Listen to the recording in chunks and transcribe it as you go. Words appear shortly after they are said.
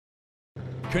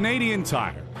Canadian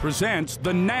Tire presents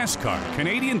the NASCAR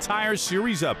Canadian Tire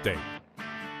Series Update.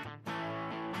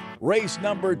 Race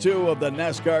number 2 of the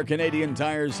NASCAR Canadian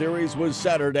Tire Series was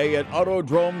Saturday at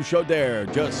Autodrome Chaudière,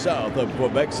 just south of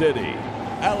Quebec City.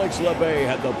 Alex Labbé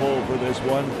had the pole for this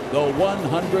one, the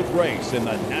 100th race in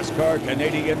the NASCAR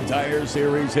Canadian Tire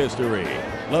Series history.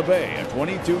 Labbé, a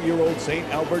 22-year-old St.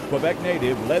 Albert, Quebec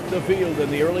native, led the field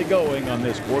in the early going on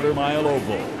this quarter-mile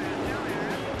oval.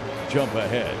 Jump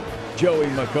ahead. Joey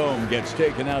McComb gets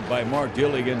taken out by Mark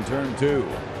Dilley in turn 2.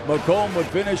 McComb would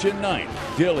finish in 9th,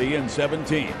 Dilley in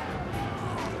 17th.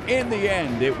 In the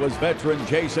end, it was veteran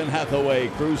Jason Hathaway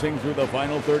cruising through the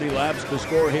final 30 laps to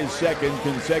score his second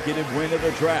consecutive win at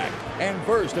the track and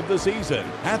first of the season.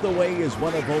 Hathaway is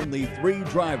one of only 3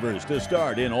 drivers to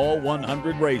start in all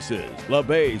 100 races.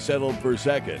 Labbé settled for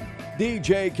second.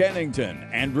 DJ Kennington,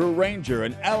 Andrew Ranger,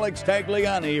 and Alex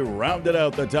Tagliani rounded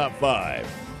out the top 5.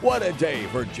 What a day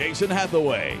for Jason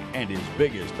Hathaway and his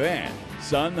biggest fan,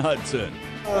 son Hudson.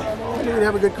 I knew we'd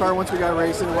have a good car once we got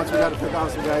racing, and once we got to pick off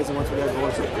some guys, and once we got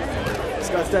going. So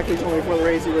Scott Steckley told me before the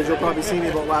race, he goes, "You'll probably see me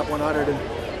about lap 100," and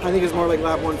I think it's more like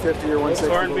lap 150 or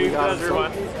 160.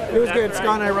 It was good.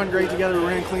 Scott and I run great together. We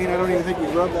ran clean. I don't even think we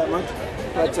rubbed that much,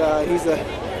 but he's the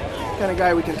kind of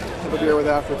guy we can have a beer with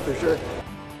after for sure.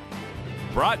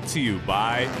 Brought to you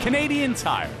by Canadian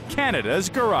Tire, Canada's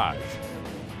Garage.